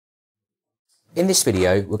In this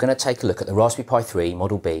video, we're going to take a look at the Raspberry Pi 3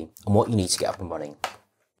 Model B and what you need to get up and running.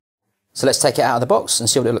 So let's take it out of the box and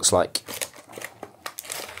see what it looks like.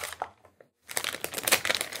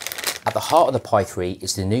 At the heart of the Pi 3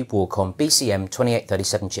 is the new Broadcom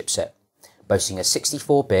BCM2837 chipset, boasting a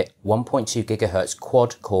 64-bit 1.2 GHz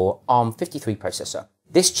quad-core ARM53 processor.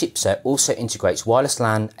 This chipset also integrates wireless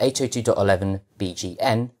LAN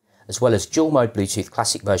 802.11bgn, as well as dual-mode Bluetooth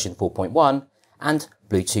Classic version 4.1 and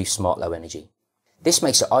Bluetooth Smart Low Energy. This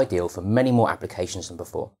makes it ideal for many more applications than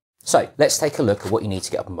before. So let's take a look at what you need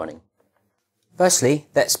to get up and running. Firstly,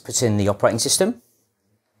 let's put in the operating system.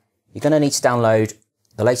 You're going to need to download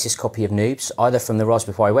the latest copy of Noobs, either from the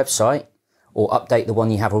Raspberry Pi website or update the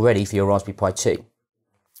one you have already for your Raspberry Pi 2.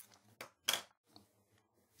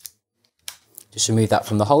 Just remove that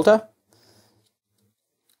from the holder.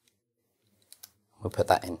 We'll put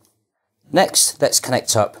that in. Next, let's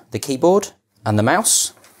connect up the keyboard and the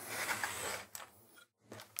mouse.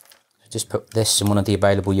 Just put this in one of the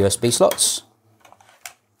available USB slots.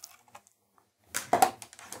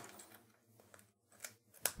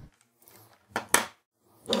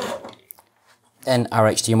 Then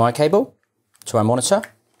our HDMI cable to our monitor.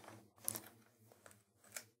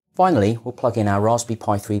 Finally, we'll plug in our Raspberry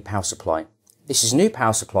Pi 3 power supply. This is a new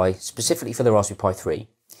power supply specifically for the Raspberry Pi 3.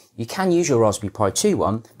 You can use your Raspberry Pi 2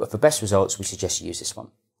 one, but for best results we suggest you use this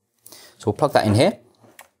one. So we'll plug that in here.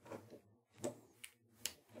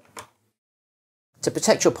 To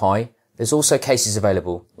protect your Pi, there's also cases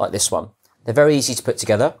available, like this one. They're very easy to put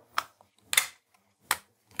together.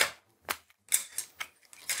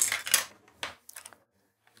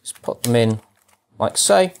 Just pop them in like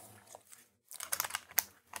so.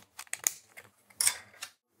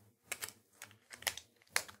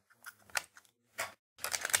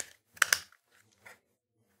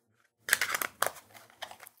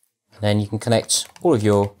 Then you can connect all of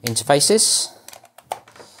your interfaces.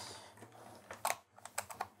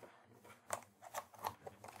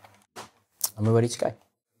 And we're ready to go.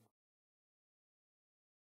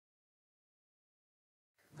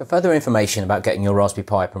 For further information about getting your Raspberry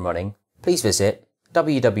Pi up and running, please visit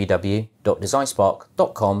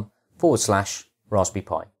www.designspark.com/Raspberry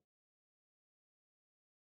Pi.